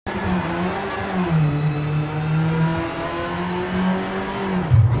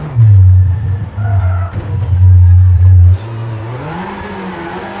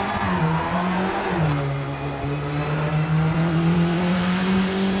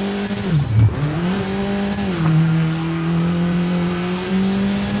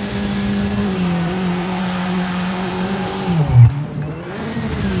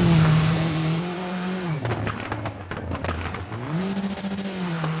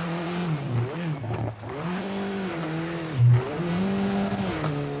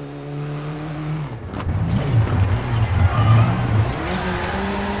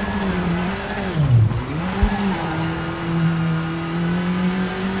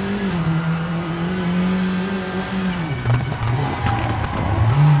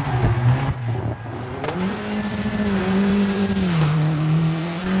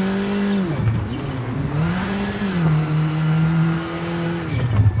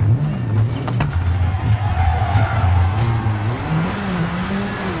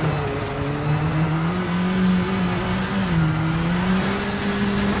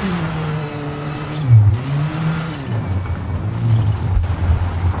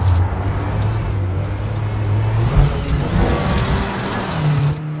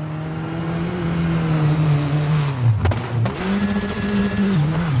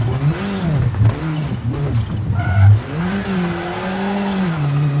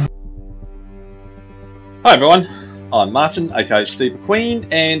Hi everyone, I'm Martin, aka Steve McQueen,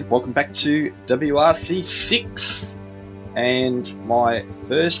 and welcome back to WRC 6 and my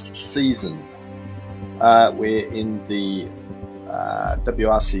first season. We're in the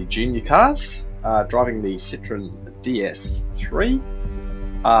WRC Junior cars, driving the Citroen DS3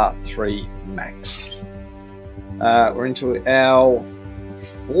 R3 Max. We're into our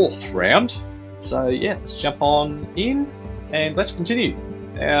fourth round, so yeah, let's jump on in and let's continue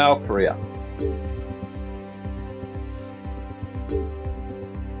our career.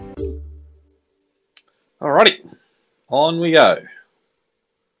 Alrighty, on we go.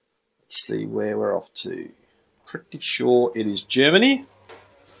 Let's see where we're off to. Pretty sure it is Germany,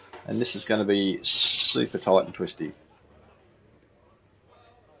 and this is going to be super tight and twisty.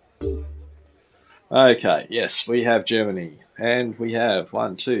 Okay, yes, we have Germany, and we have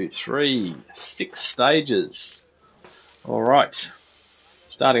 6 stages. Alright,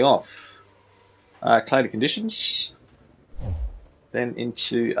 starting off, cloudy conditions, then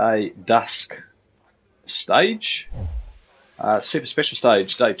into a dusk stage. Super special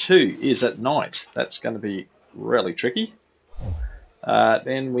stage, day 2 is at night. That's going to be really tricky.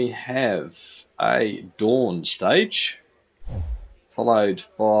 Then we have a dawn stage, followed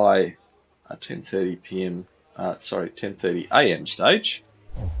by a 10:30 AM stage,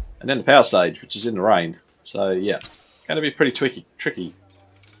 and then the power stage, which is in the rain. So yeah, going to be pretty tricky.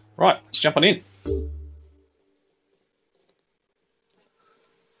 Right, let's jump on in.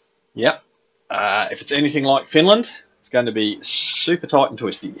 Yep. If it's anything like Finland, it's going to be super tight and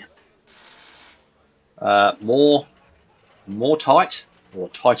twisty. More tight, or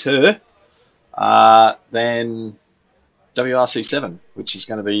tighter, than WRC 7, which is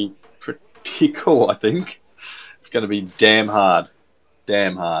going to be pretty cool, I think. It's going to be damn hard.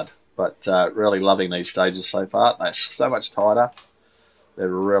 But really loving these stages so far. They're so much tighter. They're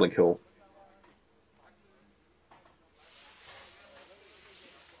really cool.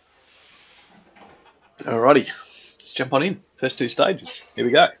 Alrighty, let's jump on in. First 2 stages. Here we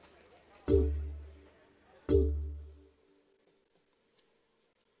go.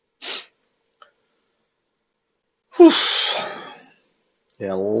 Whew.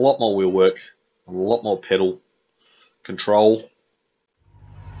 Yeah, a lot more wheel work, a lot more pedal control.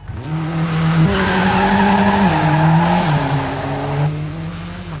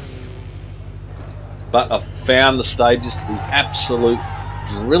 But I've found the stages to be absolute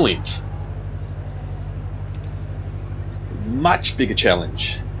brilliant. Much bigger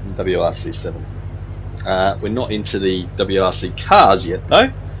challenge than WRC 7. We're not into the WRC cars yet though,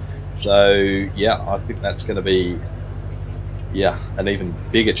 so yeah, I think that's going to be an even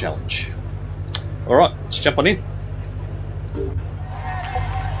bigger challenge. Alright, let's jump on in.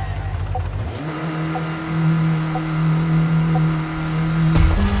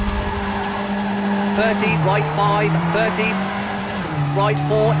 Right 5, 30, right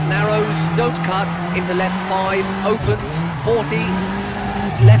 4, narrows, don't cut, into left 5, opens, 40,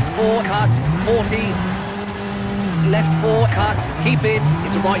 left 4, cut, 40, left 4, cut, keep in,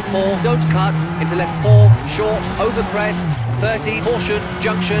 into right 4, don't cut, into left 4, short, over crest, 30, caution,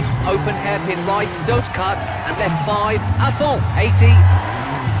 junction, open hairpin right, don't cut, and left 5, à fond, 80.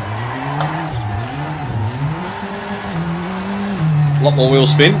 A lot more wheel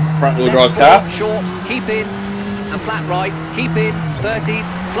spin, front wheel drive car. Short, keep in, and flat right, keep in, 30,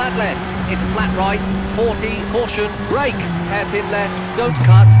 flat left, into flat right, 40, caution, brake, hairpin left, don't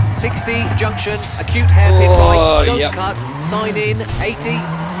cut, 60, junction, acute hairpin right, don't cut, sign in, 80.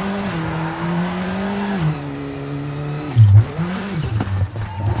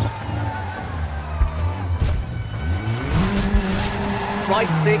 Right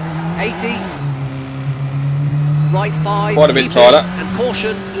 6, 80. Right 5, quite a bit tighter, and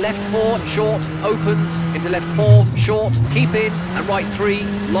caution, left 4, short, opens, into left 4, short, keep in, and right 3,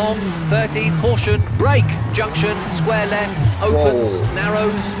 long, 30, caution, brake, junction, square left, opens,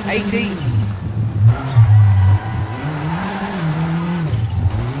 narrows, 80.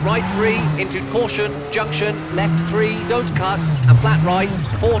 Right 3, into caution, junction, left 3, don't cut, and flat right,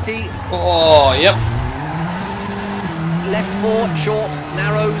 40. Oh, yep. Left 4, short,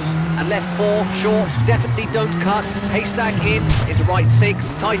 narrows, and left 4, short, definitely don't cut, haystack in, into right 6,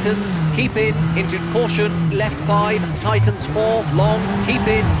 tightens, keep in, into caution, left 5, tightens 4, long, keep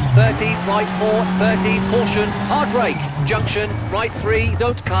in, 30, right 4, 30, caution, hard brake, junction, right 3,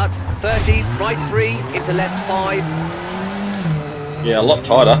 don't cut, 30, right 3, into left 5. Yeah, a lot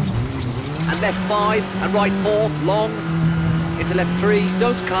tighter. And left 5, and right 4, long, into left 3,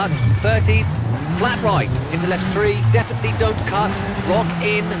 don't cut, 30, flat right, into left 3, definitely don't cut, rock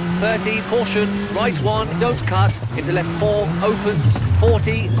in, 30, caution, right 1, don't cut, into left 4, opens,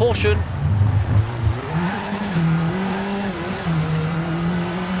 40, caution,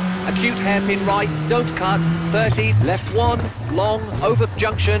 acute hairpin right, don't cut, 30, left 1, long, over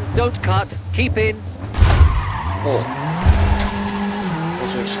junction, don't cut, keep in. Oh.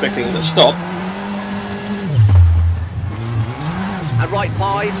 Wasn't expecting it to stop. And right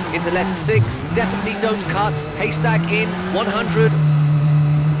 5, into left 6, definitely don't cut, haystack in, 100.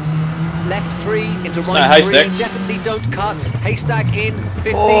 Left 3, into right 3, definitely don't cut, haystack in,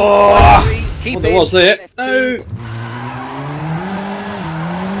 50, right 3, keep in. There was there. No.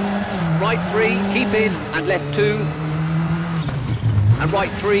 Right 3, keep in, and left 2. And right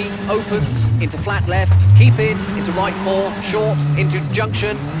 3, opens, into flat left, keep in, into right 4, short, into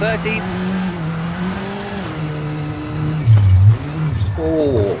junction, 30.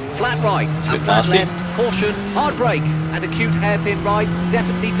 Oh. Flat right, and flat nasty. left, caution, hard brake, and acute hairpin right,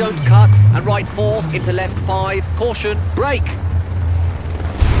 definitely don't cut, and right 4, into left 5, caution, brake.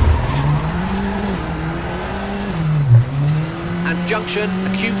 And junction,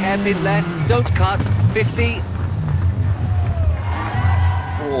 acute hairpin left, don't cut, 50.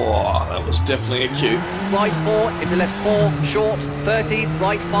 Oh, that was definitely acute. Right 4, into left 4, short, 30,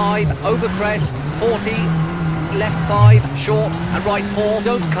 right 5, over crest, 40, left 5, short, and right 4,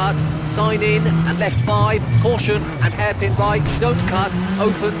 don't cut, sign in, and left 5, caution, and hairpin right, don't cut,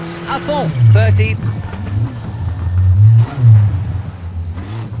 opens, à fond, 30.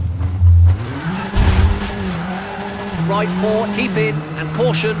 Right 4, keep in, and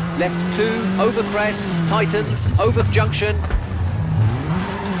caution, left 2, over crest, tightens, over junction,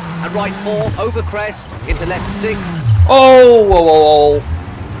 and right 4, over crest, into left 6. Oh, whoa, whoa, whoa.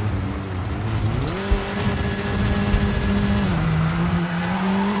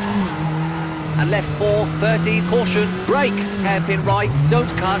 And left 4, 30, caution, brake, hairpin right, don't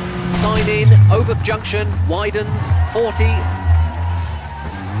cut, sign in, over junction, widens, 40.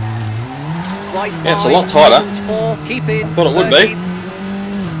 Right 5, Yeah, it's a lot tighter. 4, keep in, I thought it would 30. be.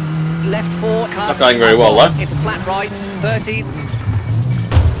 Left 4, cut. Not going very well though. Into flat right, 30.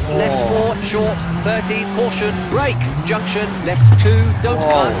 Oh. Left 4, short, 30, caution, brake, junction, left 2, don't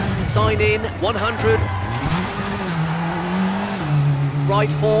cut, sign in, 100. Right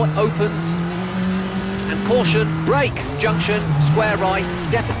 4, opens, and caution, brake, junction, square right,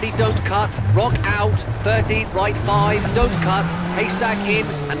 definitely don't cut, rock out, 30, right 5, don't cut, haystack in,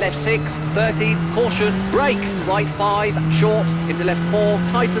 and left 6, 30, caution, brake, right 5, short, into left 4,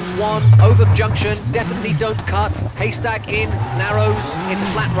 tightens 1, over junction, definitely don't cut, haystack in, narrows, into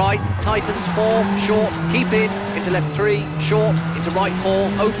flat right, tightens 4, short, keep in, into left 3, short, into right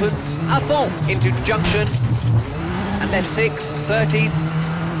 4, opens, à fond, into junction, and left 6, 30,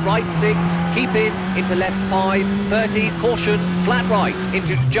 right 6, keep in, into left 5, 30, caution, flat right,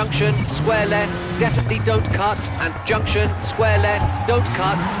 into junction, square left, definitely don't cut, and junction, square left, don't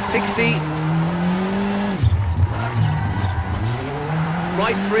cut, 60.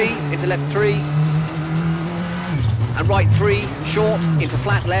 Right 3, into left 3, and right 3, short, into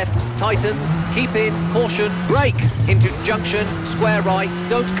flat left, tightens, keep in, caution, brake, into junction, square right,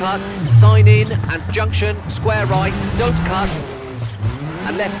 don't cut, sign in, and junction, square right, don't cut,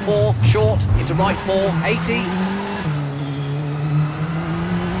 and left 4, short, into right 4, 80.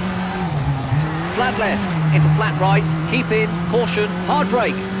 Flat left, into flat right, keep in, caution, hard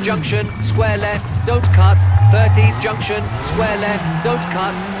brake, junction, square left, don't cut, 30, junction, square left, don't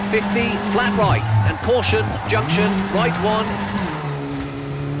cut, 50, flat right, and caution, junction, right 1.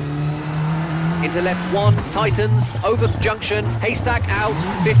 Into left 1, tightens, over junction, haystack out,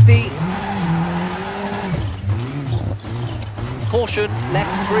 50. Caution,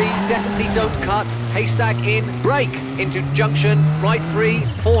 left 3, definitely don't cut, haystack in, brake, into junction, right 3,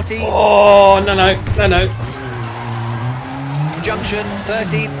 40. Oh, no, no, no, no. Junction,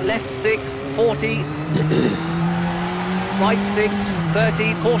 30, left 6, 40. Right 6,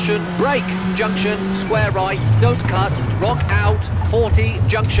 30, caution, brake, junction, square right, don't cut, rock out, 40,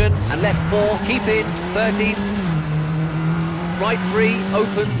 junction, and left 4, keep in, 30. Right 3,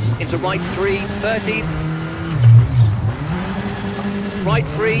 opens, into right 3, 30. Right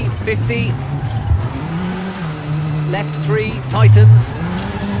 3, 50. Left 3, tightens.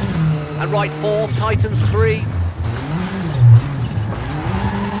 And right 4, tightens 3.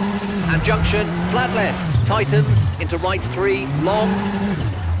 And junction, flat left, tightens, into right 3, long.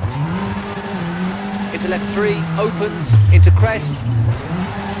 Into left 3, opens, into crest.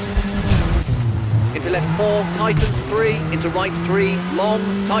 Into left 4, tightens 3, into right 3,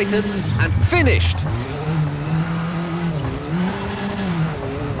 long, tightens, and finished.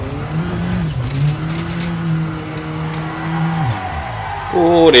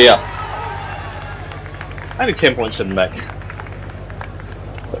 Oh dear. Only 10.7 back.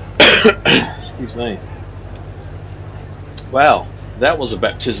 Excuse me. Wow, that was a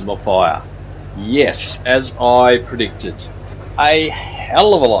baptism of fire. Yes, as I predicted. A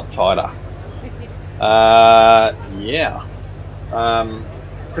hell of a lot tighter. Yeah.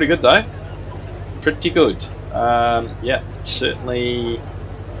 Pretty good though. Pretty good. Yeah, certainly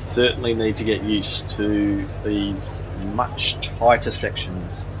need to get used to these much tighter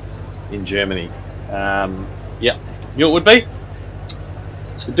sections in Germany. Yeah, knew it would be.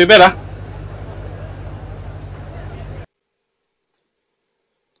 So do better.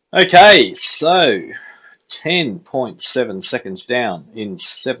 Okay, so 10.7 seconds down in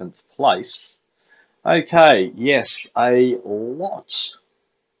 7th place. Okay, yes, a lot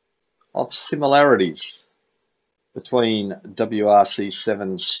of similarities between WRC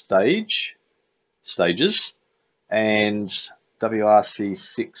 7 stages and WRC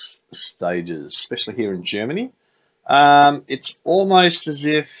 6 stages, especially here in Germany. It's almost as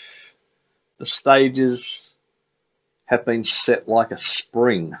if the stages have been set like a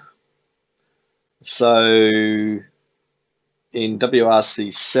spring. So in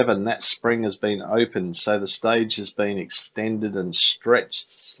WRC 7, that spring has been opened, so the stage has been extended and stretched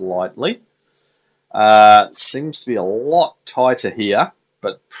slightly. Seems to be a lot tighter here,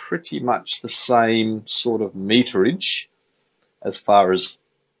 but pretty much the same sort of meterage as far as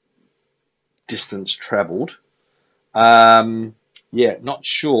distance travelled. Yeah, not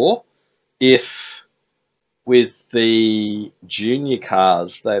sure if with the junior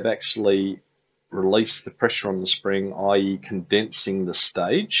cars they've actually released the pressure on the spring, i.e. condensing the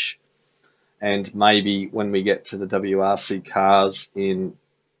stage, and maybe when we get to the WRC cars in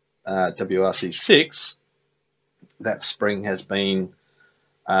WRC 6, that spring has been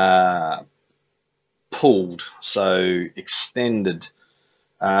pulled, so extended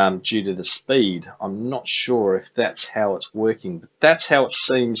due to the speed. I'm not sure if that's how it's working, but that's how it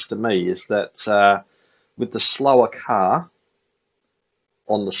seems to me, is that with the slower car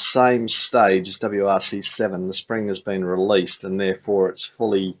on the same stage as WRC 7, the spring has been released and therefore it's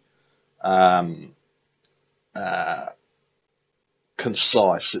fully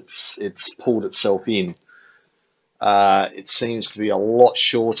concise. It's pulled itself in. It seems to be a lot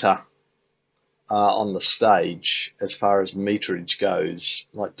shorter on the stage as far as meterage goes,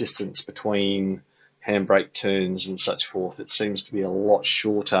 like distance between handbrake turns and such forth. It seems to be a lot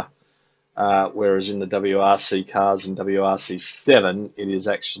shorter, whereas in the WRC cars in WRC 7 it is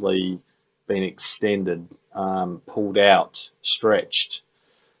actually been extended, pulled out, stretched.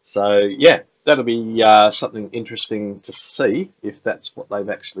 So yeah, that'll be something interesting to see if that's what they've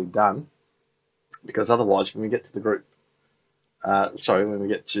actually done, because otherwise when we get to the group when we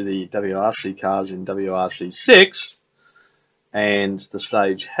get to the WRC cars in WRC 6 and the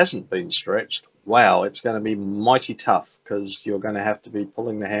stage hasn't been stretched, wow, it's going to be mighty tough, because you're going to have to be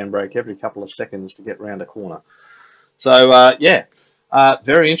pulling the handbrake every couple of seconds to get round a corner. So yeah,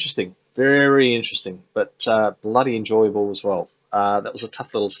 very interesting, but bloody enjoyable as well. That was a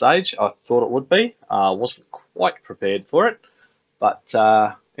tough little stage. I thought it would be. Wasn't quite prepared for it, but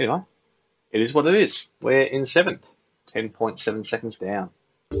anyway, it is what it is. We're in 7th. 10.7 seconds down.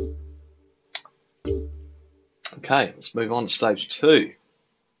 Okay, let's move on to stage 2.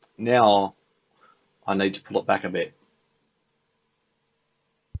 Now I need to pull it back a bit.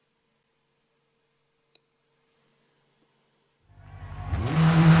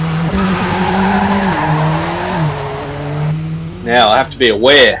 Now I have to be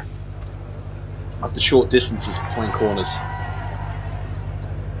aware of the short distances between corners.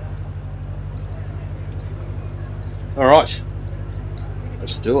 Alright,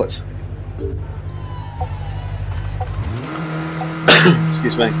 let's do it.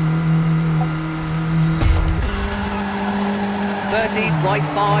 Excuse me. 30, right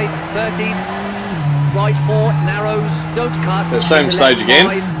 5, 30, right 4, narrows, don't cut. The same stage again.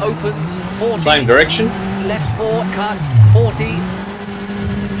 5, opens, 40. Same direction. Left 4, cut, 40.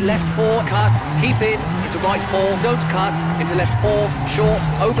 Left 4, cut, keep in, into right 4, don't cut, into left 4, short,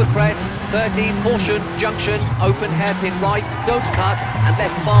 over crest, 30, caution, junction, open hairpin right, don't cut, and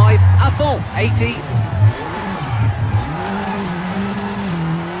left 5, à fond, 80.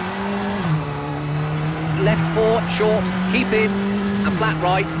 Left 4, short, keep in, and flat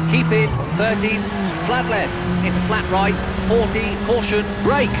right, keep in, 30, flat left, into flat right, 40, caution,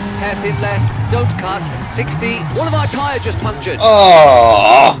 brake, hairpin left, don't cut, 60, one of our tyres just punctured.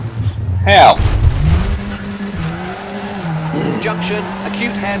 Oh, how? Junction,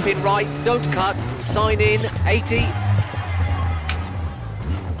 acute hairpin right, don't cut, sign in, 80.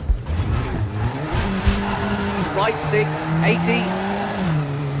 Right 6, 80.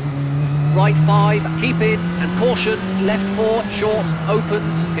 Right 5, keep in, and caution, left 4, short,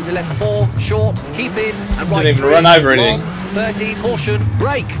 opens, into left 4, short, keep in, and right 3, didn't even run over anything. 30, caution,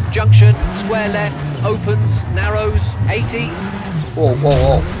 brake, junction, square left, opens, narrows, 80. Whoa, whoa,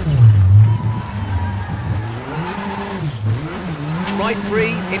 whoa. Right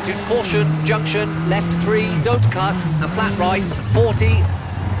 3, into caution, junction, left 3, don't cut, and flat right, 40.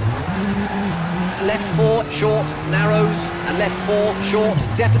 Left 4, short, narrows, and left 4, short,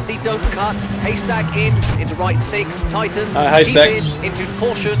 definitely don't cut, haystack in, into right 6, tightens, keep in, into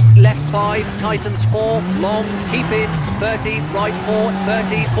caution, left 5, tightens 4, long, keep in, 30, right 4,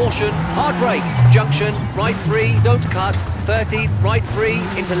 30, caution, hard brake, junction, right 3, don't cut, 30, right 3,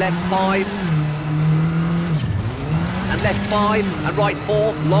 into left 5, and left 5, and right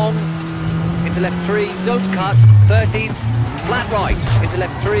 4, long, into left 3, don't cut, 30, flat right, into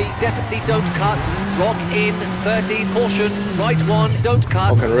left 3, definitely don't cut, rock in, 30, caution, right 1, don't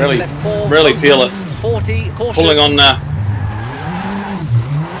cut, I can really, left 4, really feel it, 40, caution, pulling on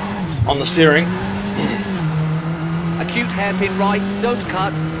the steering. Acute hairpin right, don't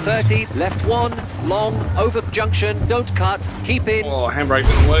cut, 30, left 1, long, over junction, don't cut, keep in. Oh, handbrake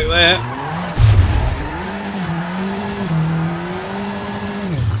didn't work there.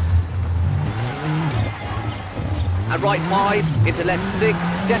 And right 5, into left 6,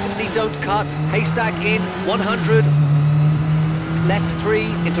 definitely don't cut, haystack in, 100. Left 3,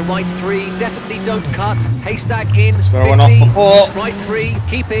 into right 3, definitely don't cut, haystack in, 50. Went off before. Right 3,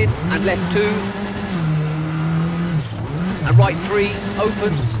 keep in, and left 2. And right 3,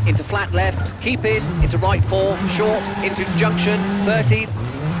 opens, into flat left, keep in, into right 4, short, into junction, 30.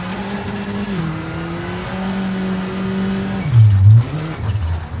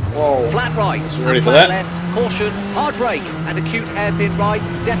 Whoa. Flat right, Ready and for flat that? left, caution, hard brake, and acute hairpin right,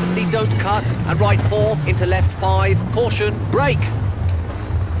 definitely don't cut, and right 4, into left 5, caution, brake.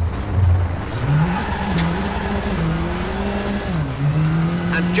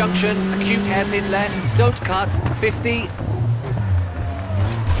 And junction, acute hairpin left, don't cut, 50.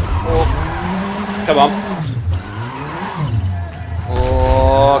 Oh, come on.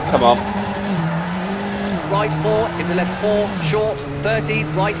 Oh, come on. Right 4, into left 4, short, 30,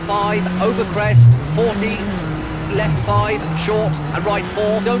 right 5, over crest, 40, left 5, short, and right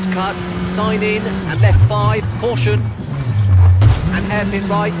 4, don't cut, sign in, and left 5, caution, and hairpin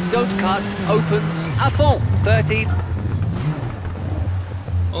right, don't cut, opens, à fond, 30.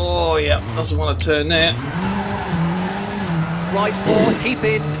 Oh, yeah, doesn't want to turn there. Right 4, keep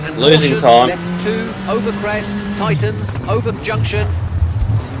in, and Losing caution, time. left 2, over crest, tightens, over junction,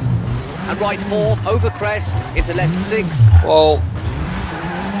 and right 4, over crest, into left 6, Well,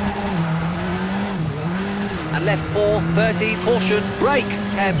 and left 4, 30, caution, brake,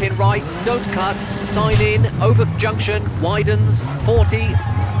 hairpin right, don't cut, sign in, over junction, widens, 40,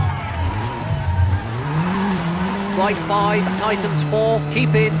 right 5, tightens 4,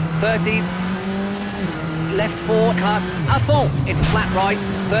 keep in, 30, left 4, cut, à fond, into flat right,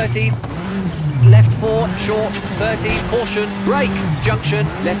 30, left 4, short, 30, caution, brake, junction,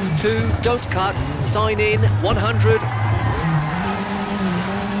 left 2, don't cut, sign in, 100,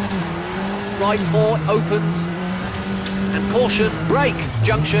 right 4, opens, and caution, brake,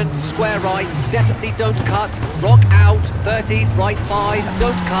 junction, square right, definitely don't cut, rock out, 30, right 5,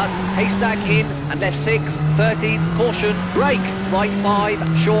 don't cut, haystack in, and left 6, 30, caution, brake, right 5,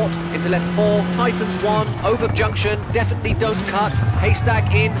 short, into left 4, tightens 1, over junction, definitely don't cut,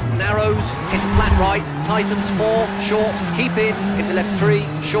 haystack in, narrows, into flat right, tightens 4, short, keep in, into left 3,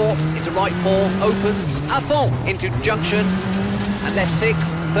 short, into right 4, opens, à fond, into junction, and left 6,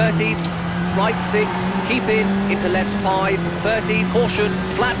 30, right 6, keep in, into left 5, 30, caution,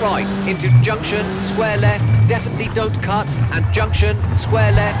 flat right, into junction, square left, definitely don't cut, and junction,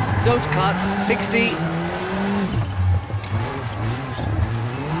 square left, don't cut, 60.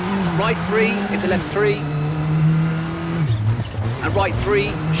 Right 3, into left 3, and right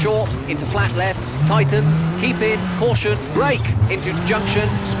 3, short, into flat left, tightens, keep in, caution, brake, into junction,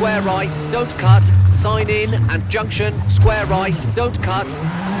 square right, don't cut, sign in, and junction, square right, don't cut,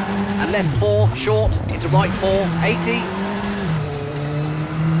 and left 4, short, into right 4, 80.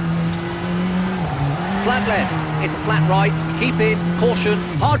 Flat left, into flat right, keep in, caution,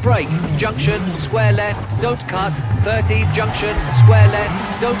 hard brake, junction, square left, don't cut, 30, junction, square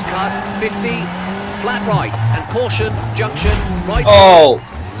left, don't cut, 50. Flat right, and caution, junction, right. oh,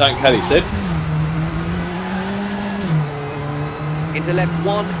 don't cut, he said. Into left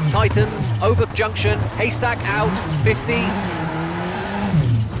 1, tightens, over junction, haystack out, 50.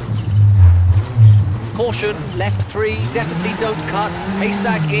 Caution, left 3, definitely don't cut,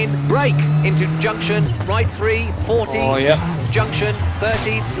 haystack in, brake, into junction, right 3, 40, Oh, yeah. junction,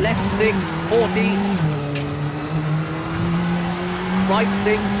 30, left 6, 40, right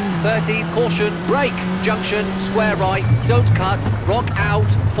 6, 30, caution, brake, junction, square right, don't cut, rock out,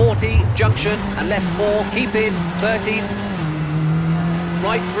 40, junction, and left 4, keep in, 30,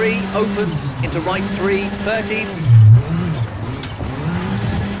 right 3, opens, into right 3, 30,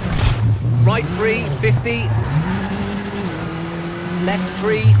 right 3, 50, left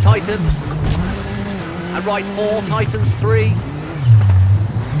 3, tightens, and right 4, tightens 3,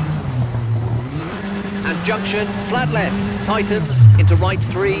 and junction, flat left, tightens, into right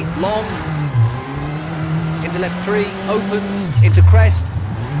 3, long, into left 3, opens, into crest,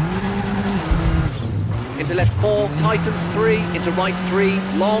 into left 4, tightens 3, into right 3,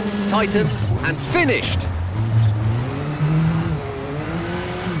 long, tightens, and finished!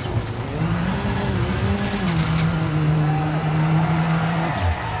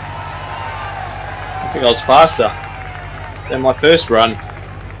 I think I was faster than my first run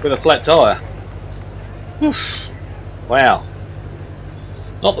with a flat tyre. Wow,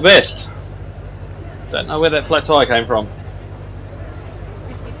 not the best. Don't know where that flat tyre came from.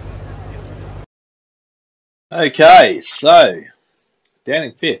 Okay, so down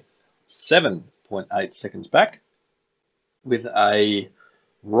in 5th, 7.8 seconds back with a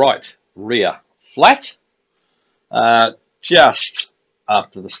right rear flat just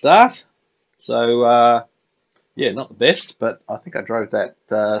after the start. So yeah, not the best, but I think I drove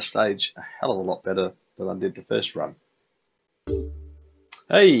that stage a hell of a lot better than I did the first run.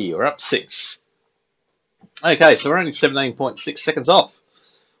 Hey, we're up 6. Okay, so we're only 17.6 seconds off,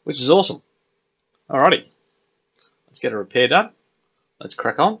 which is awesome. Alrighty, let's get a repair done. Let's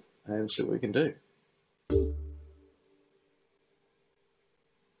crack on and see what we can do.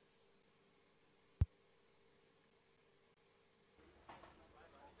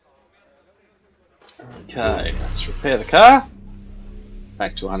 Okay, let's repair the car.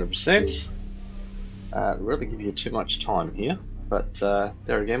 Back to 100%. Really give you too much time here, but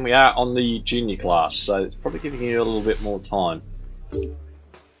there again, we are on the junior class, so it's probably giving you a little bit more time.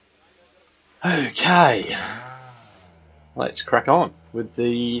 Okay, let's crack on with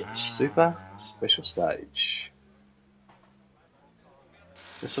the super special stage.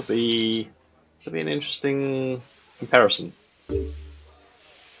 This will be an interesting comparison.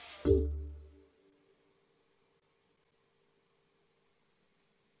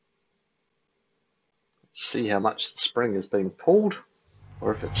 See how much the spring is being pulled,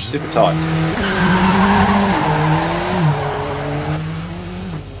 or if it's super tight.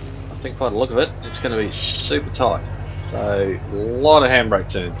 I think by the look of it, it's going to be super tight. So, a lot of handbrake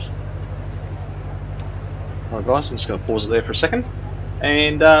turns. Alright guys, I'm just going to pause it there for a second,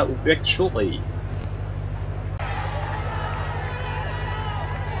 and we'll be back shortly.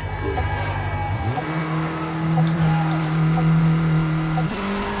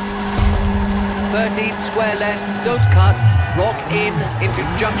 Square left, don't cut, rock in, into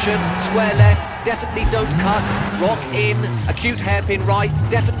junction, square left, definitely don't cut, rock in, acute hairpin right,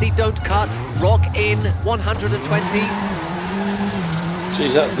 definitely don't cut, rock in, 120.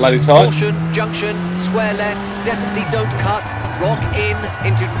 Jeez, that's bloody tight. Caution, junction, square left, definitely don't cut, rock in,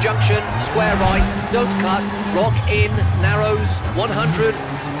 into junction, square right, don't cut, rock in, narrows, 100.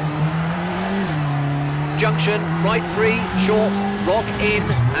 Junction, right 3, short, rock in,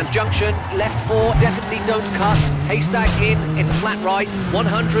 and junction, left 4, definitely don't cut, haystack in, into flat right,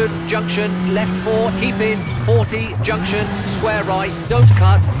 100, junction, left 4, keep in, 40, junction, square right, don't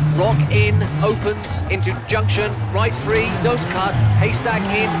cut, rock in, opens, into junction, right 3, don't cut, haystack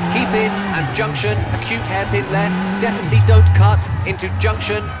in, keep in, and junction, acute hairpin left, definitely don't cut, into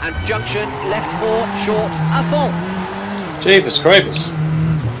junction, and junction, left 4, short, à fond. Jeepers creepers.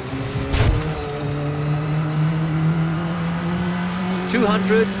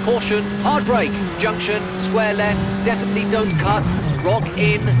 200, caution, hard brake, junction, square left, definitely don't cut, rock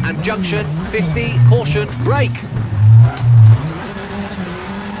in, and junction, 50, caution, brake.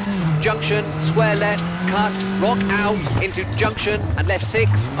 Junction, square left, cut, rock out, into junction, and left 6,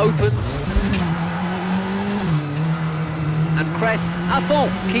 opens. And crest, à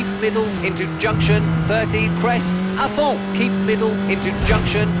fond, keep middle, into junction, 30, crest, à fond, keep middle, into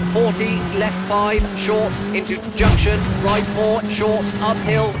junction, 40, left 5, short, into junction, right 4, short,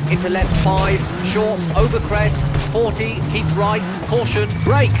 uphill, into left 5, short, over crest, 40, keep right, caution,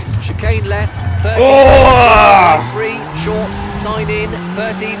 brake, chicane left, 30, right 3, short, sign in,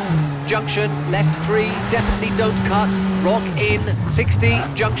 30, junction, left 3, definitely don't cut, rock in, 60,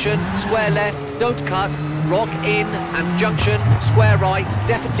 junction, square left, don't cut, rock in, and junction, square right,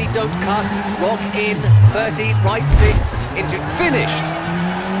 definitely don't cut, rock in, 30, right 6, into finished.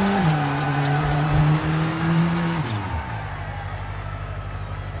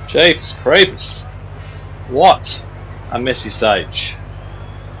 Jeepers creepers. What a messy stage.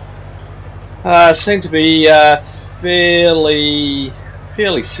 Seemed to be fairly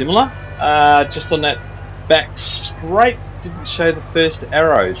similar. Just on that back straight, didn't show the first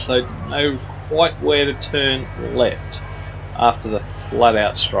arrow, so didn't know quite where to turn left after the flat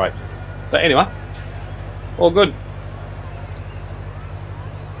out straight. So anyway, all good.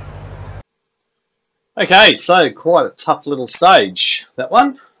 Okay, so quite a tough little stage, that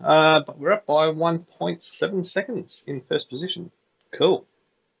one, but we're up by 1.7 seconds in first position. Cool.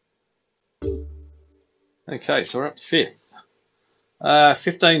 Okay, so we're up to fifth.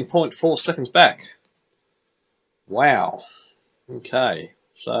 15.4 seconds back. Wow. Okay,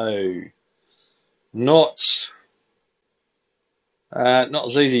 so not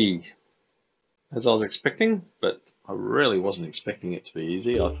as easy as I was expecting, but I really wasn't expecting it to be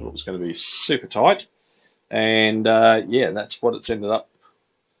easy. I thought it was going to be super tight, and yeah, that's what it's ended up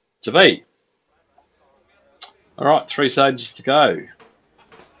to be. All right, 3 stages to go.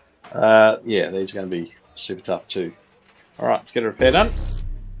 Yeah, these are going to be super tough too. All right, let's get a repair done.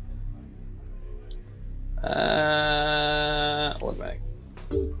 Automatic.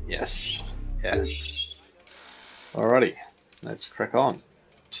 Yes, yes. Alrighty, let's crack on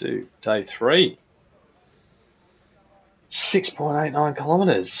to day 3. 6.89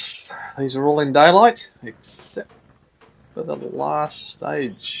 kilometres. These are all in daylight, except for the last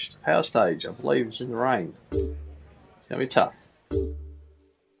stage, the power stage, I believe is in the rain. It's going to be tough.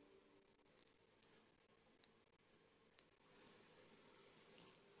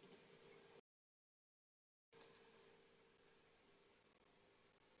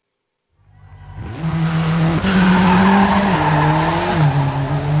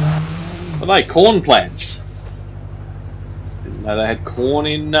 Are they corn plants? Didn't know they had corn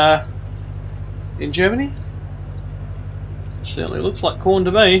in Germany. Certainly looks like corn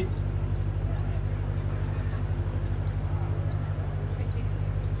to me.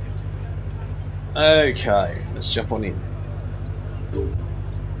 Okay, let's jump on in.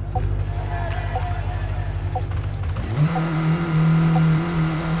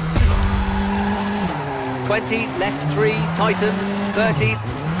 Left 3, tightens, 30,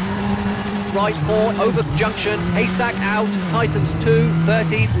 right 4, over junction, haystack out, tightens 2,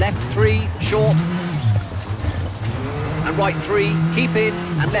 30, left 3, short, and right 3, keep in,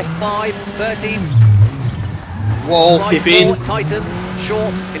 and left 5, 30, whoa, right keep 4, in, tightens,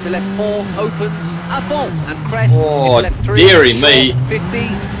 short, into left 4, opens, à fond, and crest, oh, into left 3, dearie short, me, 50,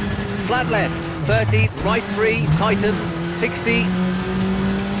 flat left, 30, right 3, tightens, 60,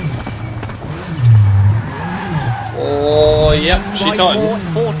 oh, yep, she right tightened.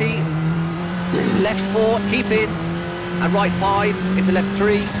 4, 40, left 4, keep in, and right 5, into left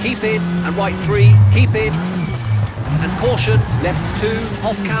 3, keep in, and right 3, keep in, and caution, left 2,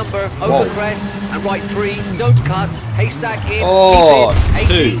 off camber, over whoa, crest, and right 3, don't cut, haystack in, oh, keep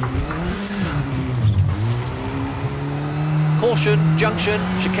in, 80. 2. Caution, junction,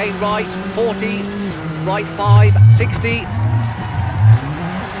 chicane right, 40, right 5, 60,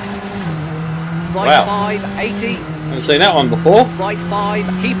 right Wow. 5, 80. Haven't seen that one before. Right 5,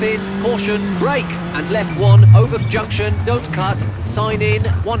 keep in, caution, brake, and left 1, over junction, don't cut, sign in,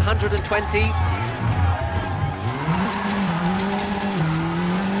 120.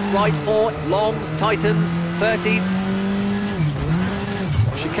 Right 4, long, tightens, 30.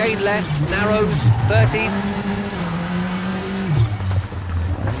 Chicane left, narrows, 30.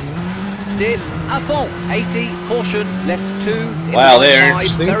 Dip, à fond, 80, caution, left 2. Wow, they're 5,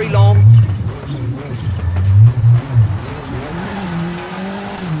 interesting. very long.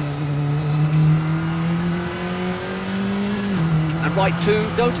 Right 2,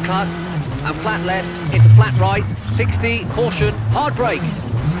 don't cut, and flat left, into flat right, 60, caution, hard brake.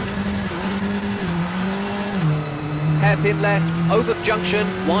 Hairpin left, over junction,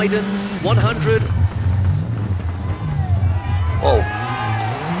 widens, 100. Oh,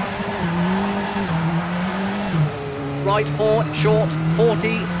 Right 4, short,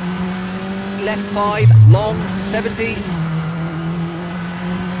 40. Left 5, long, 70.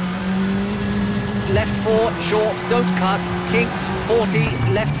 Left 4, short, don't cut, kinks, 40,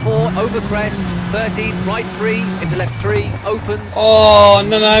 left 4, over crest, 30, right 3, into left 3, opens. oh,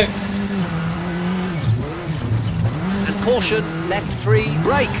 no, no. And caution, left 3,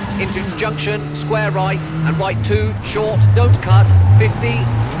 brake, into junction, square right, and right 2, short, don't cut, 50.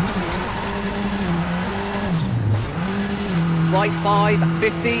 Right 5,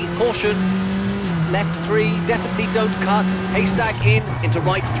 50, caution. Left 3, definitely don't cut, haystack in, into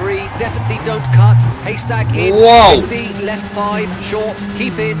right 3, definitely don't cut, haystack in, Whoa. 50, left 5, short,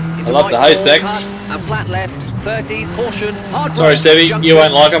 keep in, into I love right the 4, haystacks. cut, and flat left, 30, caution, hard Sorry, right, Stevie, junction, you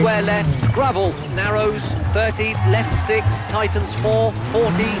won't like 'em. square left, gravel, narrows, 30, left 6, tightens 4,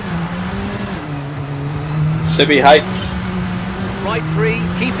 40. Sibby hates. Right 3,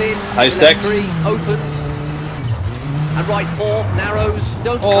 keep in. Haystacks. Left 3, opens. And right 4, narrows,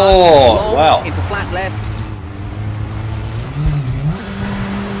 don't cut. Oh, Long, wow. into flat left.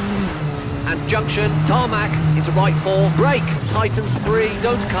 And junction, tarmac, into right 4, brake, tightens 3,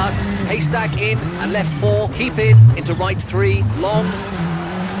 don't cut, haystack in, and left 4, keep in, into right 3, long.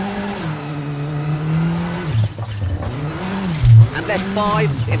 And left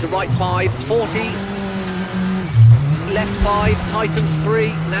 5, into right 5, 40. Left 5, tightens 3,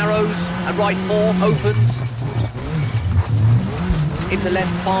 narrows, and right 4, opens. Into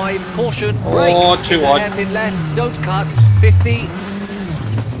left 5, caution, brake, Oh, too into wide. hairpin left, don't cut, 50.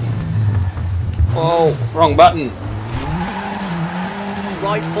 Oh, wrong button.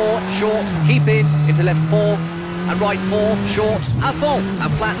 Right 4, short, keep in, into left 4, and right 4, short, à fond,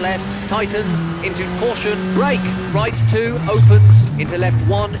 and flat left, tightens, into caution, brake, right 2, opens, into left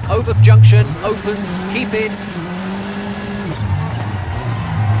 1, over junction, opens, keep in,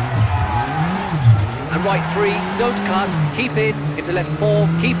 and right 3, don't cut, keep in, into left 4,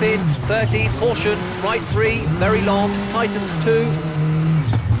 keep in, 30, caution, right 3, very long, tightens 2,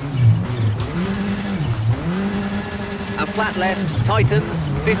 and flat left, tightens,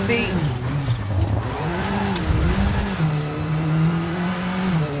 50.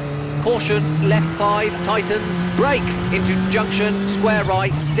 Caution, left 5, tightens, brake, into junction, square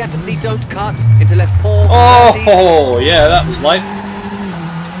right, definitely don't cut, into left 4, 30, Oh, yeah, that was late.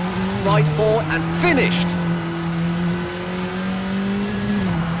 right 4, and finished.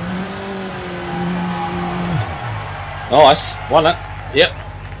 Nice, won it. Yep,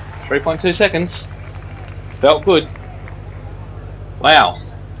 3.2 seconds. Felt good. Wow.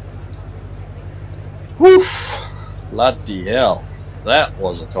 Whew. Bloody hell. That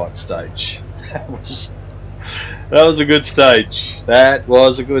was a tight stage. That was a good stage. That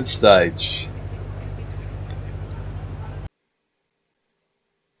was a good stage.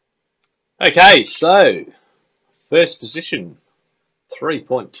 Okay, so first position,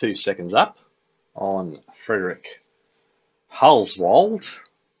 3.2 seconds up on Frederick Hulswald.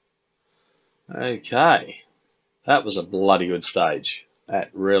 Okay, that was a bloody good stage. That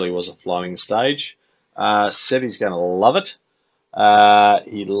really was a flowing stage. Sevy's going to love it.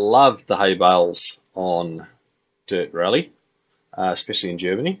 He loved the hay bales on Dirt Rally, especially in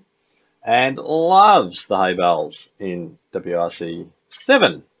Germany, and loves the hay bales in WRC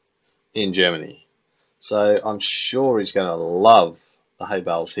 7 in Germany. So I'm sure he's going to love the hay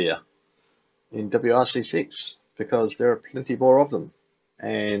bales here in WRC 6 because there are plenty more of them.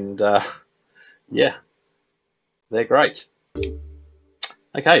 And yeah, they're great.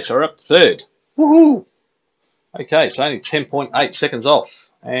 Okay, so we're up to third. Woohoo! Okay, so only 10.8 seconds off,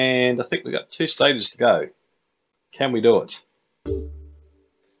 and I think we've got 2 stages to go. Can we do it?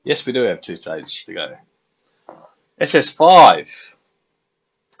 Yes, we do have 2 stages to go. SS5,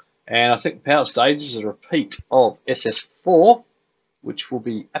 and I think power stage is a repeat of SS4, which will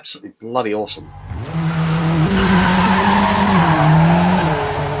be absolutely bloody awesome.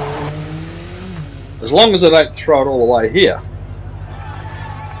 As long as I don't throw it all away here,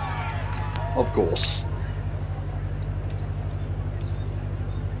 of course.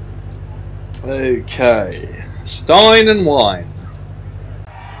 Okay, Stein and Wine.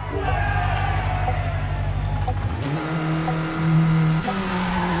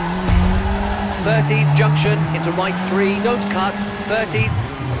 Junction into right 3, don't cut, 30,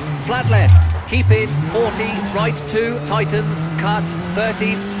 flat left, keep in, 40, right 2, tightens, cut,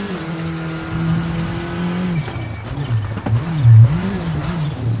 30,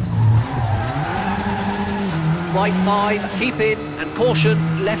 right 5, keep in, and caution,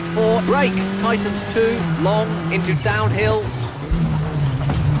 left 4, brake, tightens 2, long, into downhill,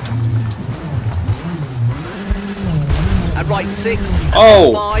 and right 6, and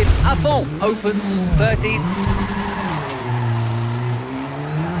oh. 5, à fond, opens, 30,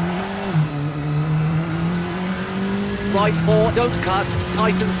 right 4, don't cut,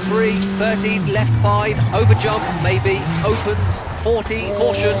 tightens 3, 30, left 5, over jump, maybe, opens, 40,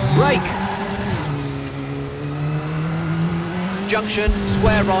 caution, brake, junction,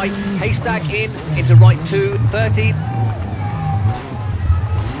 square right, haystack in, into right 2, 30,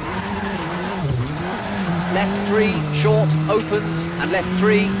 left 3, short, opens, and left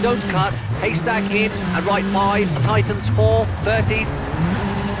 3, don't cut, haystack in, and right 5, tightens 4, 30,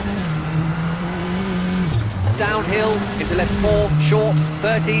 downhill, into left 4, short,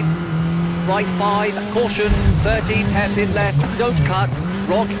 30, right 5, caution, 30, hairpin left, don't cut,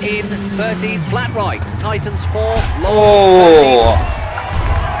 rock in, 30, flat right, tightens 4, long, 30.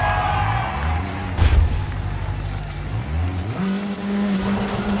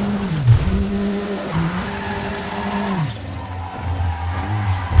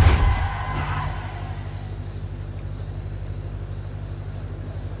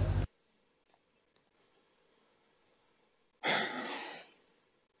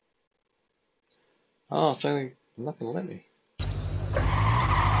 Oh, it's only not going to let me.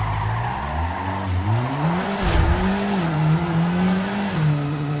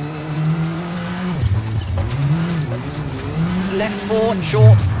 Left 4,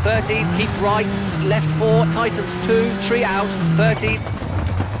 short, 30, keep right, left 4, tightens 2, tree out, 30.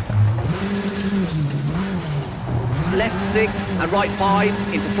 Left 6 and right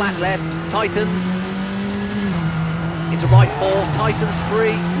 5, into flat left, tightens. Into right 4, tightens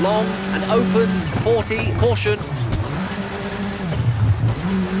 3, long and opens, 40, caution.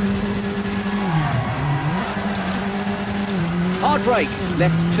 Hard brake,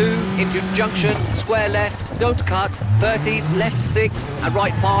 left 2, into junction, square left, don't cut, 30, left 6, and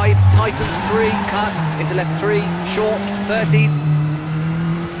right 5, tightens 3, cut, into left 3, short, 30.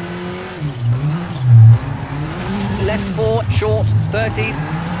 Left 4, short, 30.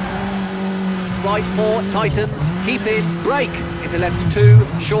 Right 4, tightens, keep in, brake, into left 2,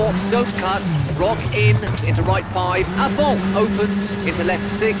 short, don't cut, rock in, into right 5, à fond, opens, into left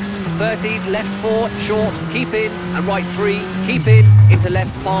 6, 30, left 4, short, keep in, and right 3, keep in, into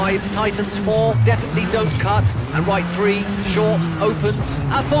left 5, tightens 4, definitely don't cut, and right 3, short, opens,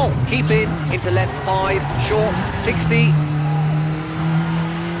 à fond, keep in, into left 5, short, 60,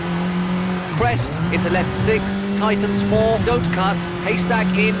 crest, into left 6, tightens 4, don't cut,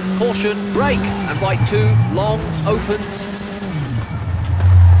 haystack in, caution, brake, and right 2, long, opens.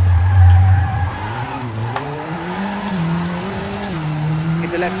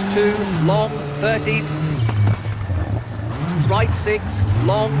 Into left 2, long, 30. Right 6,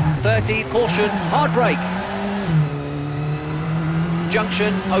 long, 30, caution, hard brake.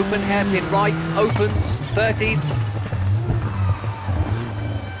 Junction, open hairpin right, opens, 30.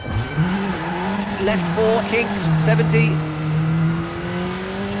 Left 4, kinks, 70.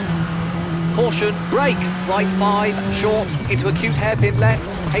 Caution, brake, right 5, short, into acute hairpin left,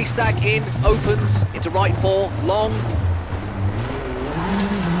 haystack in, opens, into right 4, long.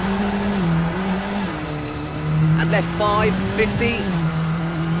 And left 5, 50.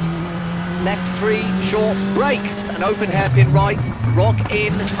 Left 3, short, brake, and open hairpin right, rock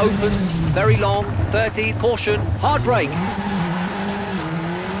in, opens, very long, 30, caution, hard brake.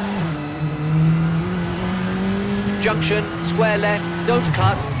 Junction, square left, don't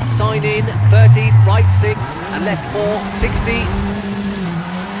cut, sign in, 30, right 6, and left 4, 60.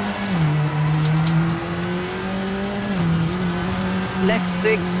 Left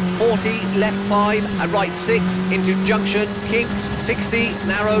 6, 40, left 5, and right 6, into junction, kinks, 60,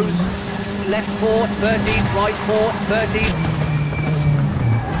 narrows, left 4, 30, right 4, 30.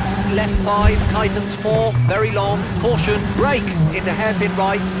 Left 5, tightens 4, very long, caution, brake, into hairpin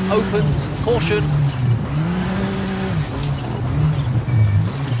right, opens, caution.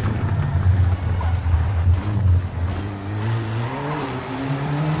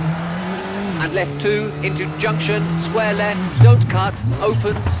 And left 2, into junction, square left, don't cut,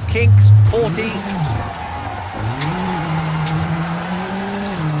 opens, kinks, 40.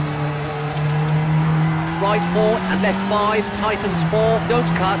 Right 4 and left 5, tightens 4,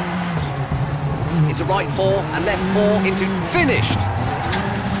 don't cut. Into right 4 and left 4, into finished.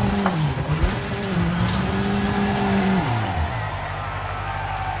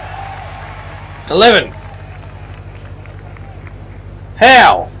 $11.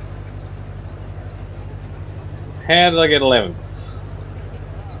 How? How did I get 11?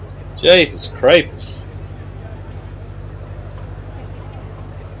 Jeepers creepers.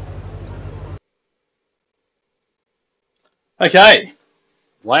 Okay.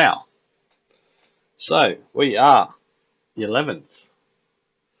 Wow. So we are 11th.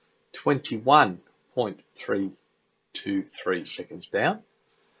 21.323 seconds down.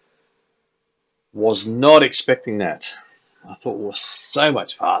 Was not expecting that. I thought it was so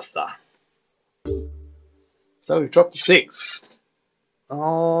much faster. So we've dropped to 6th.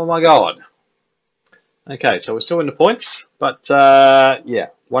 Oh my god. Okay, so we're still in the points, but yeah,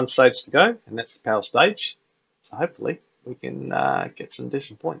 one stage to go, and that's the power stage. So hopefully we can get some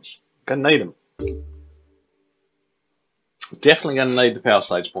decent points. Gonna need them. Definitely gonna need the power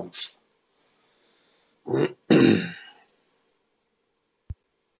stage points.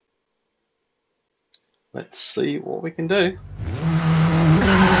 Let's see what we can do.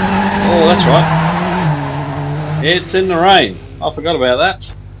 Oh, that's right. It's in the rain. I forgot about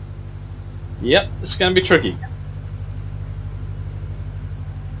that. Yep, it's going to be tricky.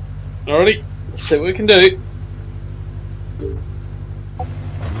 Alrighty, let's see what we can do.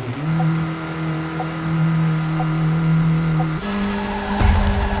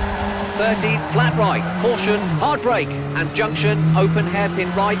 Flat right, caution, hard brake, and junction, open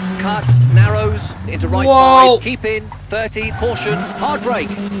hairpin right, cut, narrows, into right 5, keep in, 30, caution, hard brake.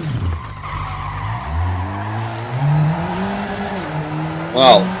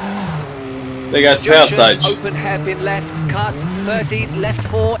 Well, there goes the power stage. Open hairpin left, cut, 30, left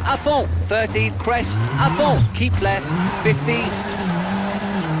 4, à fond, 30, crest, à fond, keep left, 50.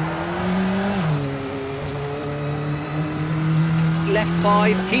 Left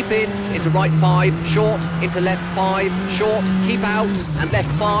 5, keep in, into right 5, short, into left 5, short, keep out, and left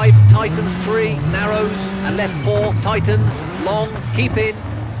 5, tightens 3, narrows, and left 4, tightens, long, keep in,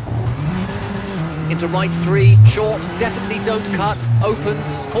 into right 3, short, definitely don't cut, opens,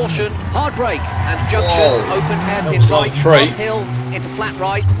 caution, hard brake, and junction, Whoa. open hairpin right, uphill, into flat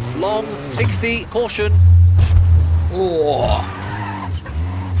right, long, 60, caution. Oh.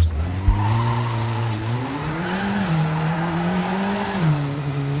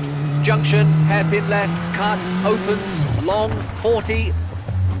 Junction, hairpin left, cut, opens, long, 40.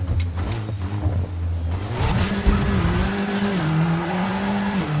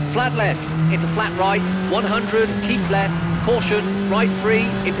 Flat left, into flat right, 100, keep left, caution, right 3,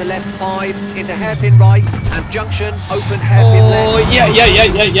 into left 5, into hairpin right, and junction, open hairpin left. Oh,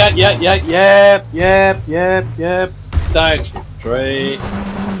 yep. Don't. Tree.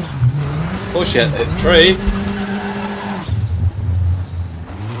 Push it, tree.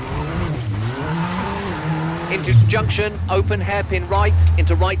 Into junction, open hairpin right,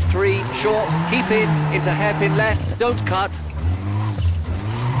 into right 3, short, keep in, into hairpin left, don't cut.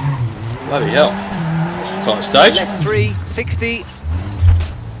 Bloody hell. That's the kind of stage. Left 3, 60.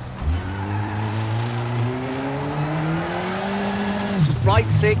 Right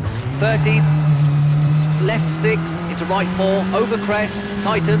 6, 30. Left 6, into right 4, over crest,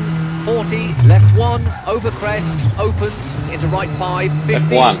 tightens, 40. Left 1, over crest, opens, into right 5, 50.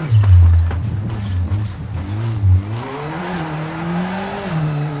 Left 1.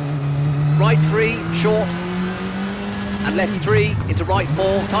 Right 3, short, and left 3, into right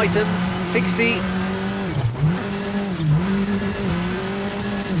 4, tightens, 60.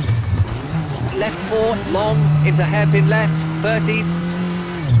 Left 4, long, into hairpin left, 30.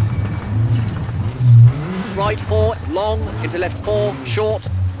 Right 4, long, into left 4, short.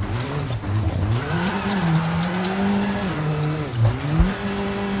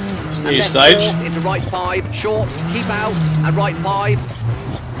 And New left stage. 4, into right 5, short, keep out, and right 5.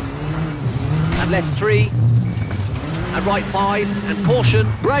 And left 3, and right 5, and caution,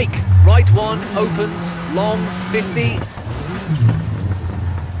 brake, right 1, opens, long, 50.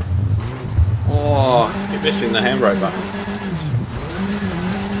 Oh, you're missing the handbrake button.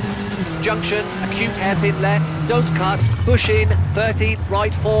 Junction, acute hairpin left, don't cut, push in, 30,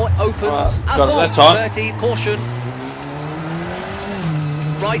 right 4, opens, got it that time. 30, caution.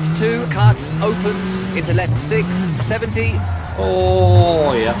 Right 2, cut, opens, into left 6, 70.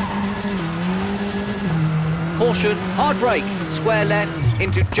 Oh, yeah. Caution, hard brake, square left,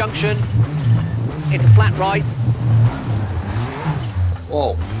 into junction, into flat right.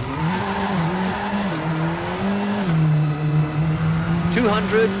 Whoa.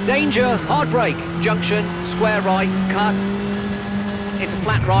 200, danger, hard brake, junction, square right, cut, into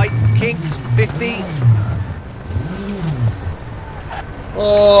flat right, kinks, 50.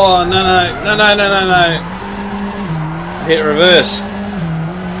 Oh, no. Hit reverse.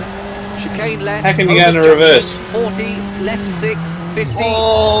 Chicane left. How can you go over into reverse? 40, left 6, 50.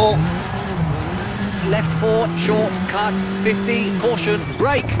 Oh. Left 4, short, cut, 50, caution,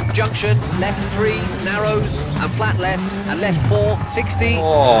 brake, junction, left 3, narrows, and flat left, and left 4, 60.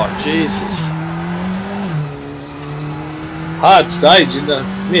 Oh, Jesus. Hard stage in the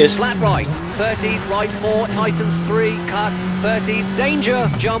mist. Flat right, 30, right 4, tightens 3, cut, 30, danger,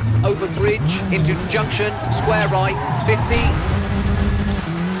 jump, over bridge, into junction, square right, 50.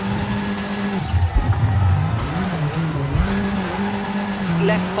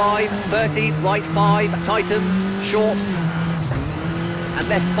 Left 5, 30, right 5, tightens, short, and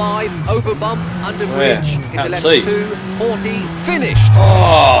left 5, over bump, under bridge, into Can't left see. 2, 40, finished.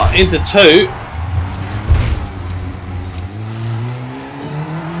 Oh, into 2.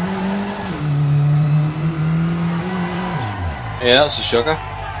 Yeah, that's a shocker.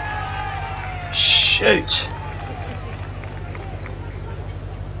 Shoot.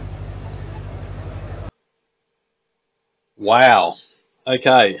 Wow.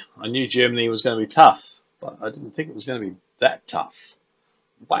 Okay, I knew Germany was going to be tough, but I didn't think it was going to be that tough.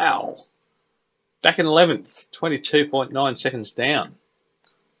 Wow. Back in 11th, 22.9 seconds down.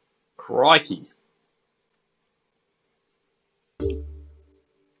 Crikey.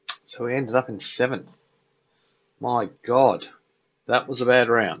 So we ended up in 7th. My God, that was a bad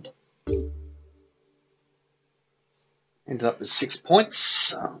round. Ended up with 6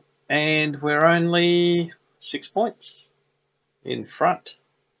 points, and we're only 6 points in front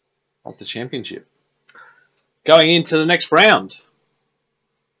of the championship. Going into the next round,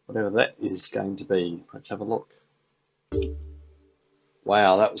 whatever that is going to be. Let's have a look.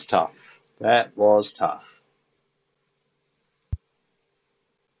 Wow, that was tough. That was tough.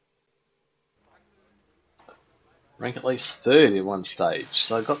 Rank at least third in one stage.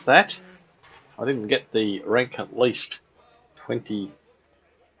 So I got that. I didn't get the rank at least 22th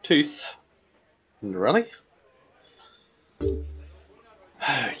in the rally.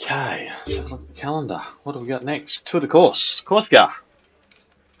 Okay, let's have a look at the calendar. What do we got next? Tour de course. Corsica.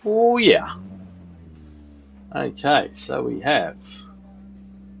 Oh yeah. Okay, so we have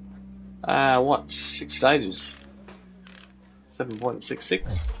what? 6 stages. 7.66.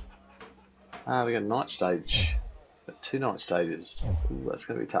 We got a night stage. Got 2 night stages. Ooh, that's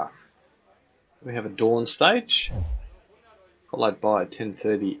going to be tough. We have a dawn stage, followed by a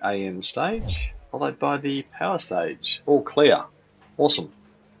 10:30 AM stage, followed by the power stage. All clear. Awesome.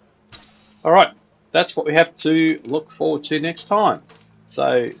 Alright, that's what we have to look forward to next time.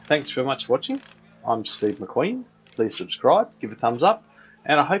 So, thanks very much for watching. I'm Steve McQueen. Please subscribe, give a thumbs up,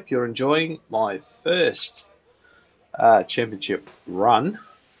 and I hope you're enjoying my first championship run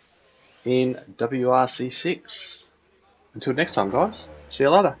in WRC6. Until next time, guys. See you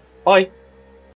later. Bye.